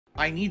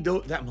I need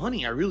that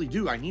money. I really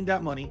do. I need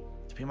that money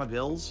to pay my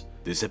bills.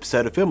 This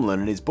episode of Film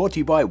Learning is brought to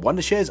you by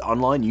Wondershare's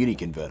online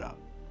Uniconverter.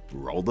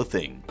 Roll the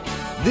thing.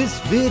 This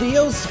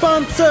video's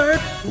sponsored.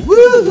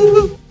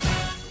 Woo!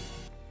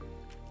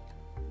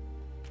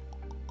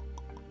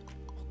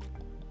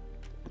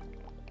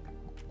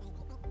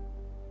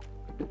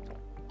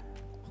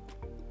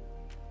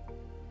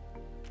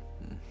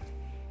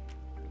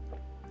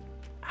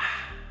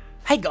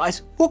 Hey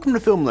guys, welcome to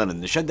Film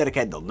Learning, the show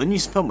dedicated to learning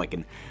news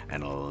filmmaking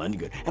and learning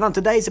good. And on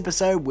today's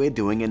episode, we're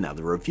doing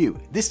another review.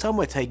 This time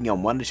we're taking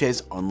on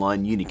Wondershare's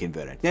online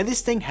Uniconverter. Now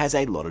this thing has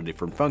a lot of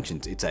different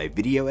functions. It's a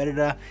video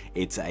editor,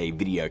 it's a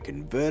video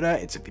converter,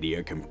 it's a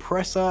video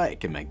compressor, it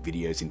can make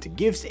videos into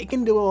GIFs, it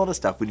can do a lot of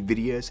stuff with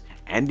videos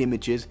and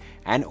images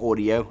and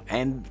audio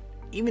and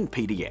even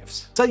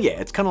PDFs. So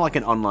yeah, it's kind of like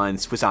an online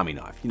Swiss Army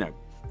knife, you know,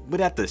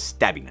 without the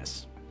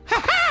stabbiness.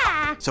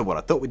 So what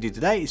I thought we'd do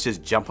today is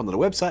just jump onto the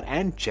website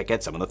and check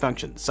out some of the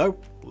functions. So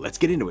let's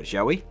get into it,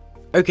 shall we?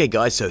 Okay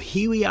guys, so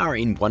here we are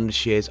in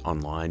Wondershare's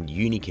online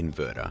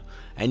Uniconverter,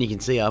 and you can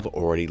see I've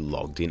already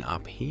logged in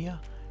up here,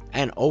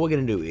 and all we're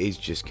going to do is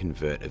just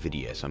convert a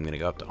video. So I'm going to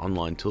go up to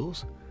Online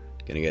Tools,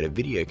 going to go to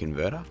Video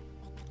Converter,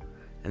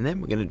 and then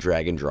we're going to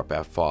drag and drop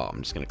our file.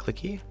 I'm just going to click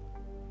here.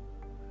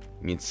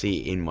 You can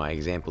see in my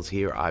examples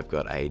here I've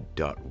got a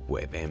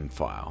 .webm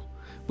file,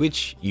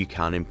 which you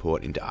can't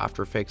import into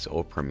After Effects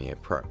or Premiere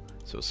Pro.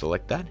 So we'll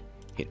select that,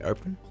 hit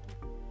open,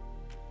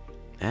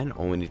 and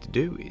all we need to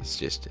do is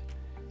just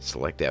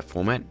select our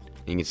format.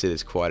 You can see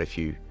there's quite a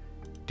few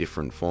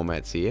different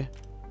formats here,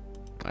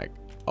 like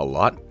a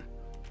lot,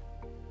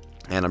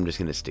 and I'm just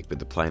going to stick with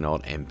the plain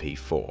old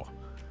MP4,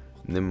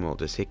 and then we'll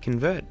just hit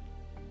convert.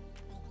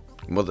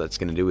 And what that's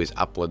going to do is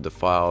upload the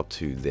file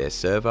to their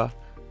server,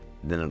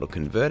 then it'll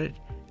convert it,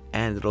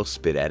 and it'll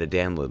spit out a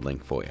download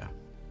link for you.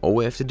 All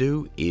we have to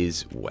do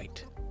is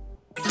wait.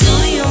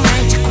 Do you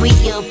mind to quit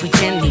your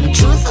pretending?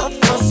 Truth or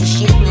false, this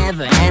shit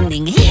never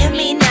ending. Hear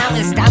me now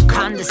and stop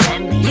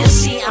condescending. You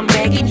see I'm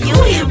begging, you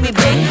hear me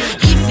begging.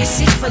 If you're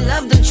sick for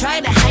love, don't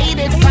try to hide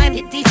it. Find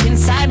it deep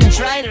inside and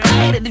try to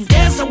hide it. If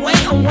there's a way,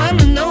 I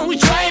wanna know we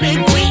tried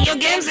it. Quit your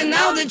games and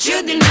now that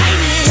you denied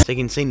it. So you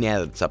can see now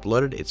that it's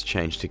uploaded, it's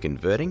changed to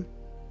converting,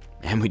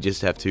 and we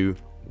just have to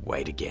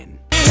wait again.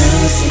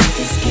 Losing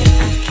this game,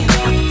 I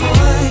can't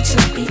afford to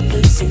be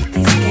losing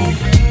this game.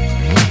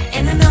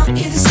 And I know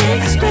you're the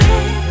safest bet.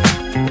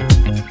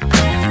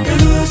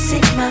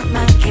 Losing my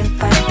mind, can't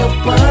find the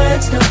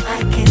words. No,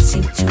 I can't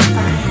seem to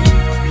find.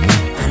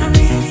 But I'm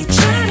really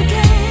trying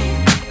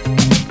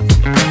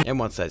again. And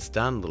once that's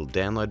done, a little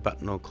download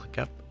button will click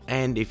up.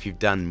 And if you've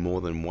done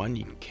more than one,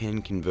 you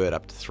can convert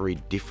up to 3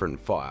 different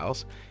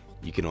files.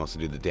 You can also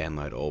do the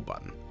download all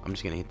button. I'm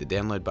just going to hit the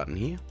download button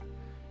here.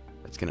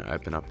 That's going to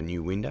open up a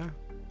new window.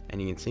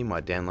 And you can see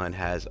my download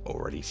has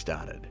already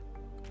started.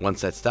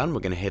 Once that's done,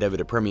 we're going to head over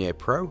to Premiere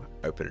Pro,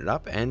 open it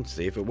up, and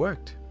see if it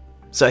worked.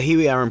 So here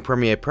we are in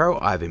Premiere Pro.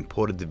 I've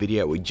imported the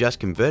video we just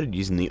converted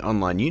using the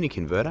online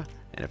Uniconverter,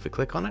 and if we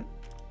click on it,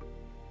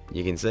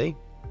 you can see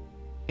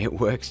it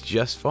works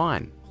just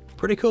fine.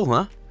 Pretty cool,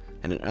 huh?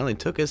 And it only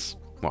took us,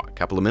 what, a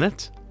couple of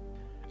minutes?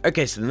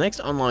 Okay, so the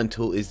next online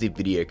tool is the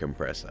video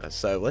compressor.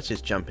 So let's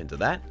just jump into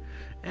that,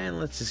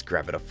 and let's just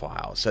grab it a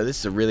file. So this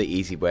is a really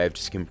easy way of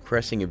just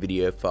compressing a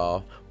video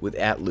file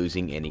without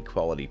losing any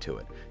quality to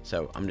it.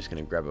 So I'm just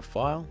going to grab a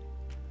file.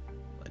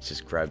 Let's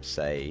just grab,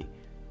 say,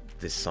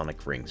 this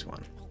Sonic Rings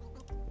one.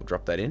 We'll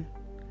drop that in.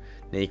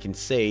 Now you can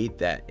see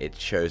that it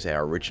shows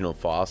our original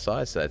file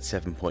size, so that's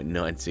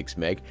 7.96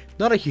 meg.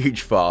 Not a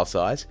huge file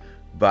size,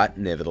 but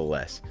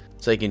nevertheless.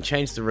 So you can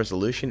change the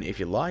resolution if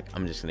you like.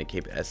 I'm just going to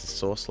keep it as the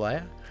source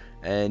layer.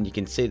 And you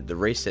can see that the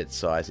reset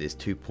size is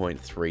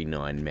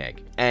 2.39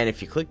 meg. And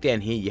if you click down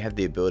here, you have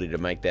the ability to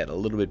make that a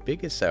little bit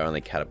bigger, so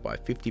only cut it by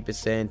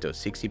 50% or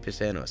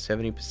 60% or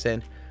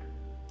 70%.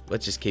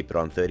 Let's just keep it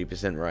on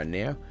 30% right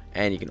now.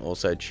 And you can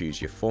also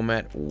choose your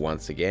format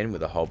once again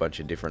with a whole bunch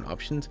of different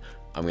options.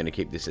 I'm going to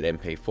keep this at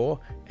MP4,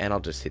 and I'll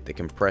just hit the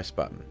compress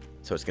button.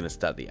 So it's going to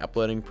start the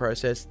uploading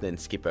process, then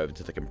skip over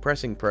to the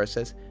compressing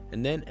process,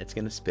 and then it's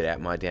going to spit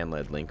out my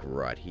download link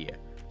right here.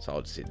 So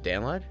I'll just hit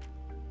download.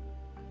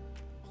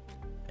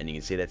 And you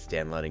can see that's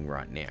downloading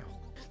right now.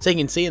 So you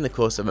can see in the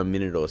course of a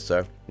minute or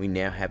so, we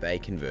now have a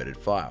converted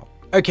file.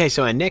 Okay,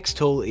 so our next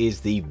tool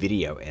is the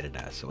video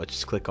editor. So let's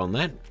just click on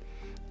that.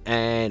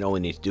 And all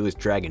we need to do is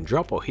drag and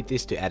drop or hit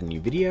this to add a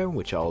new video,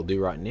 which I'll do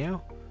right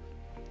now.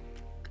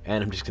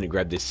 And I'm just going to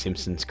grab this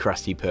Simpsons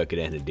Krusty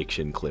Perkins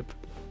addiction clip.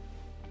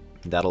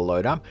 That'll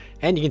load up.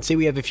 And you can see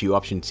we have a few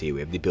options here.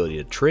 We have the ability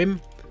to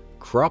trim,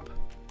 crop,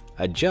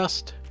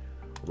 adjust,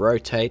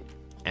 rotate,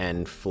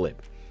 and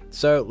flip.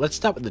 So let's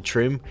start with the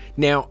trim.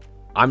 Now,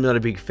 I'm not a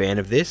big fan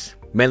of this,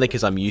 mainly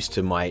because I'm used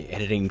to my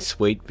editing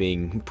suite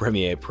being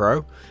Premiere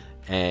Pro,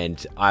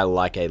 and I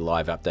like a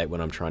live update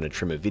when I'm trying to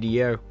trim a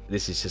video.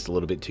 This is just a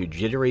little bit too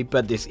jittery,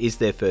 but this is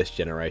their first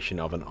generation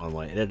of an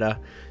online editor,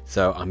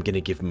 so I'm going to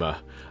give them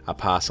a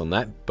pass on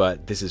that,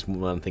 but this is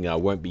one thing I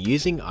won't be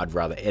using. I'd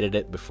rather edit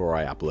it before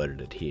I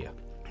uploaded it here.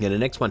 Now the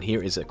next one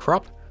here is a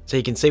crop. So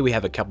you can see we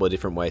have a couple of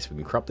different ways we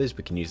can crop this.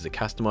 We can use the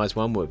customize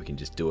one where we can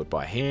just do it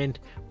by hand.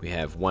 We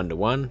have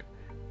 1:1.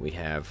 We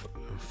have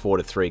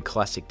 4:3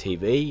 classic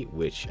TV,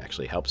 which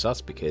actually helps us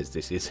because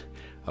this is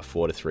a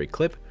 4:3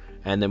 clip.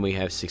 And then we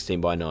have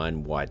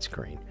 16:9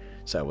 widescreen.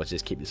 So let's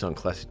just keep this on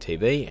classic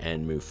TV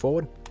and move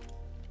forward.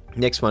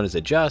 Next one is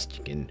adjust.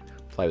 You can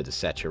play with the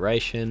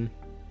saturation.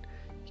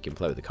 You can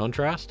play with the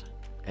contrast.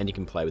 And you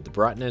can play with the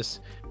brightness.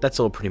 That's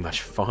all pretty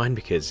much fine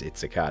because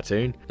it's a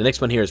cartoon. The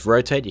next one here is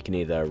rotate. You can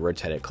either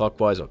rotate it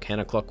clockwise or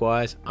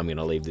counterclockwise. I'm going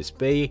to leave this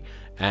be.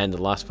 And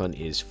the last one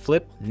is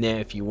flip. Now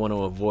if you want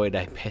to avoid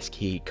a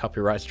pesky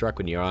copyright strike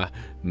when you are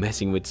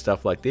messing with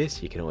stuff like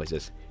this, you can always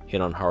just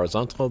hit on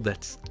horizontal.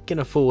 That's going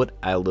to fool it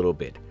a little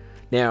bit.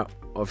 Now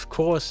of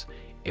course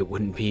it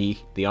wouldn't be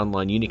the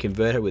online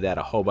Uniconverter without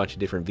a whole bunch of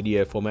different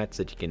video formats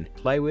that you can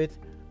play with.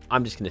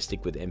 I'm just going to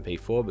stick with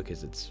MP4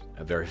 because it's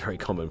a very, very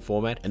common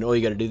format. And all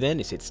you got to do then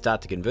is hit start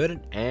to convert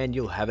it and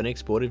you'll have an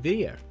exported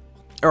video.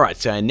 Alright,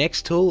 so our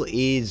next tool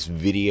is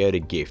video to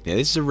GIF. Now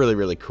this is a really,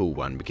 really cool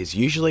one because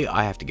usually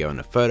I have to go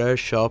into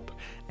Photoshop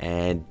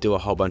and do a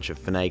whole bunch of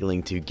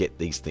finagling to get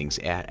these things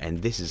out.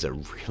 And this is a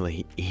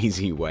really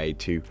easy way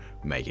to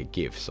make a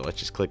GIF. So let's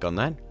just click on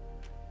that.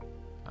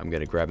 I'm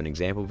going to grab an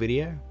example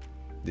video.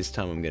 This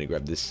time I'm going to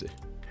grab this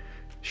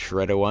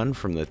Shredder one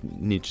from the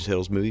Ninja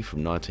Turtles movie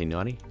from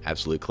 1990,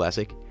 absolute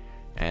classic,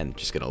 and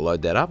just going to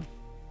load that up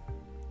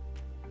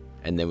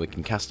and then we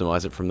can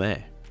customize it from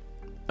there.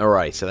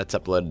 Alright, so that's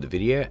uploaded the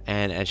video,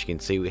 and as you can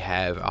see we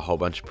have a whole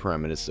bunch of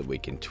parameters that we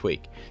can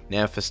tweak.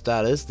 Now for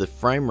starters, the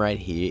frame rate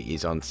here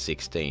is on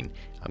 16.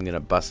 I'm going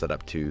to bust that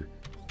up to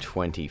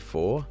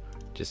 24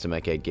 just to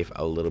make our GIF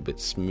a little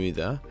bit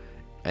smoother.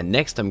 And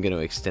next I'm going to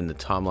extend the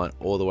timeline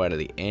all the way to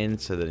the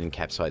end so that it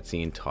encapsulates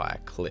the entire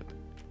clip.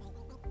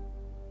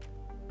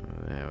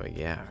 There we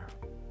go.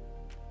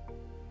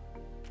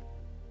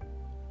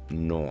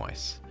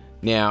 Nice.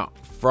 Now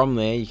from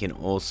there you can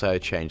also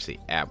change the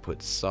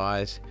output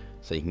size,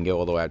 so you can go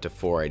all the way up to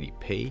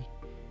 480p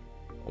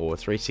or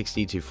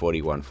 360 to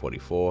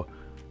 4144.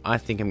 I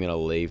think I'm going to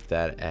leave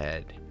that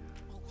at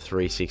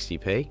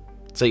 360p.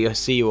 So you'll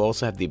see you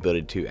also have the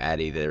ability to add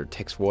either a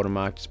text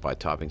watermark just by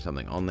typing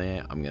something on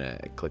there. I'm going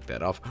to click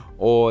that off,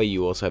 or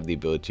you also have the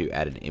ability to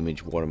add an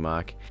image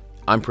watermark.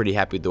 I'm pretty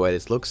happy with the way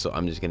this looks, so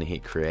I'm just going to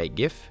hit create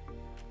GIF.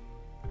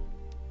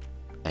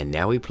 And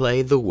now we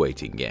play the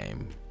waiting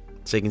game.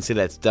 So you can see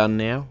that's done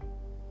now,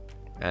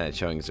 and it's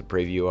showing us a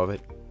preview of it.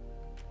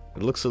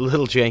 It looks a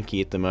little janky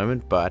at the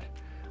moment, but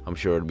I'm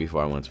sure it'll be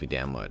fine once we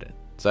download it.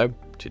 So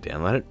to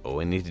download it, all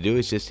we need to do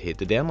is just hit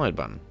the download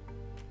button.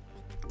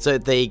 So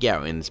there you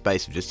go, in the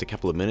space of just a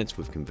couple of minutes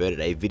we've converted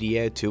a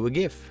video to a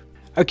GIF.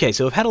 Okay,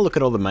 so we've had a look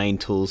at all the main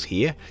tools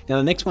here. Now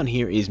the next one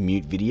here is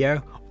mute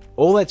video.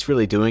 All that's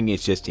really doing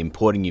is just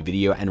importing your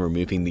video and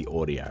removing the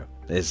audio.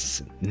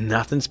 There's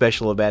nothing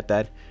special about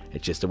that.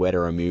 It's just a way to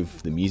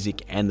remove the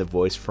music and the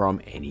voice from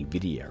any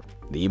video.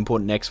 The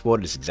import and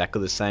export is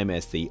exactly the same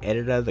as the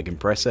editor, the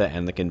compressor,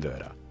 and the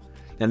converter.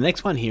 Now the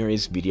next one here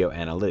is video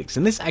analytics,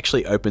 and this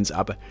actually opens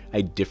up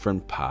a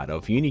different part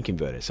of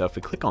Uniconverter. So if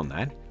we click on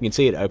that, you can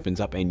see it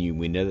opens up a new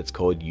window that's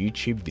called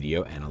YouTube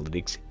Video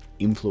Analytics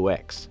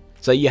InfluX.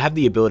 So you have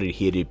the ability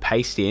here to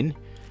paste in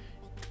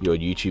your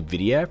YouTube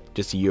video,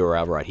 just a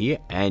URL right here,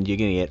 and you're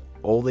going to get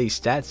all these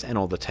stats and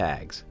all the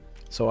tags.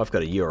 So I've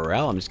got a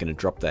URL, I'm just going to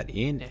drop that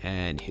in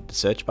and hit the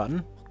search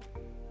button.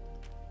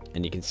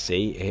 And you can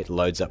see it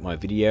loads up my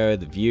video,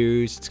 the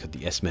views, it's got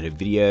the estimated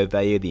video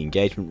value, the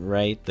engagement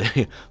rate,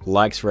 the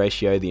likes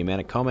ratio, the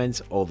amount of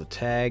comments, all the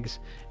tags,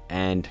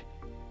 and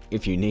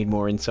if you need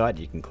more insight,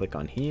 you can click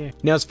on here.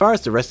 Now as far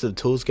as the rest of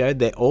the tools go,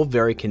 they're all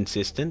very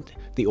consistent.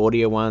 The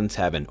audio ones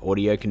have an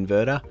audio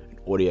converter,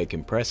 an audio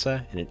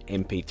compressor, and an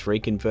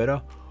MP3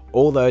 converter.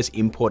 All those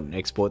import and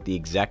export the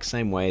exact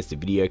same way as the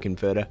video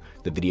converter,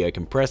 the video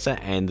compressor,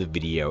 and the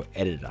video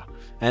editor.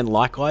 And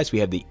likewise, we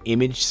have the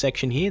image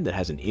section here that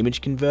has an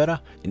image converter,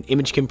 an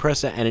image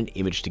compressor, and an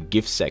image to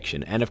GIF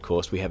section. And of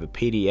course, we have a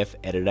PDF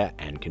editor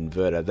and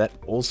converter that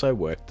also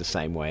work the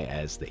same way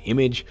as the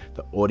image,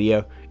 the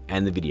audio,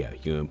 and the video.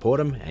 You import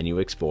them and you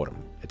export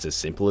them. It's as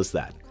simple as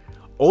that.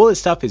 All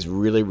this stuff is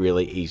really,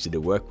 really easy to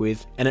work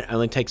with, and it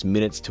only takes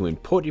minutes to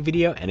import your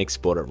video and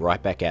export it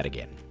right back out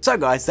again. So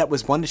guys, that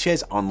was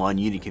Wondershare's online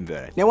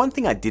Uniconverter. Now one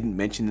thing I didn't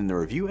mention in the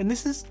review, and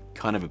this is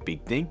kind of a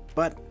big thing,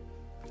 but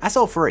that's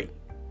all free.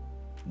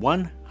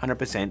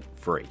 100%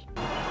 free.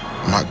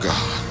 My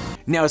God.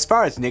 Now as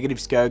far as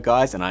negatives go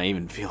guys, and I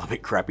even feel a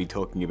bit crappy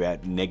talking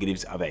about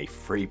negatives of a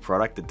free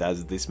product that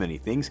does this many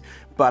things,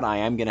 but I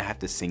am going to have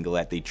to single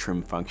out the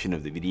trim function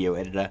of the video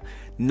editor.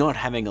 Not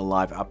having a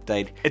live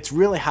update, it's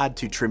really hard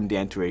to trim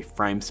down to a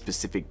frame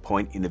specific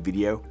point in the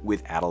video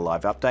without a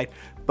live update,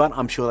 but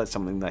I'm sure that's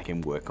something they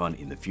can work on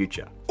in the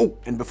future. Oh,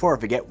 and before I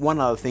forget, one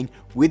other thing,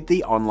 with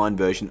the online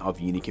version of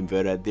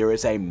Uniconverter, there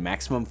is a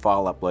maximum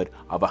file upload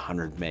of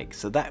 100 megs,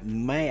 so that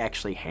may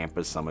actually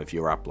hamper some of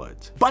your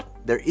uploads. But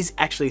there is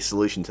actually a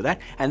solution to that,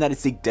 and that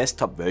is the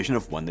desktop version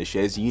of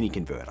Wondershare's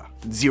Uniconverter.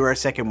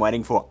 0-second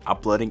waiting for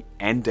uploading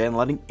and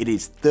downloading, it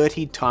is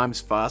 30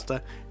 times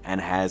faster and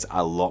has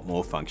a lot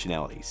more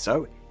functionality.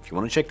 So if you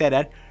want to check that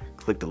out,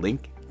 click the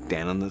link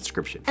down in the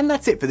description. And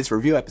that's it for this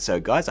review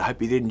episode, guys. I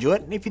hope you did enjoy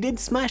it, and if you did,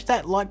 smash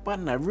that like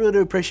button. I really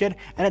do appreciate it,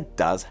 and it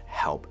does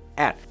help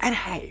out. And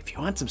hey, if you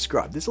aren't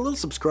subscribed, there's a little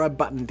subscribe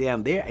button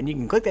down there, and you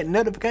can click that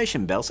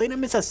notification bell so you don't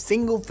miss a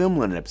single Film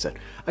Learning episode.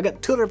 I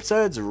got 2 other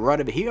episodes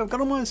right over here. I've got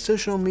all my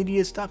social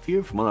media stuff here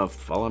if you want to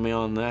follow me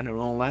on that and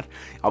all that.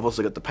 I've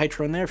also got the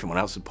Patreon there if you want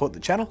to help support the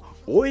channel,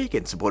 or you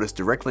can support us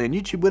directly on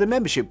YouTube with a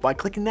membership by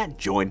clicking that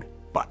join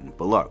button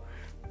below.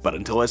 But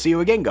until I see you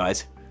again,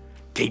 guys,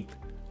 keep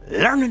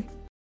learning.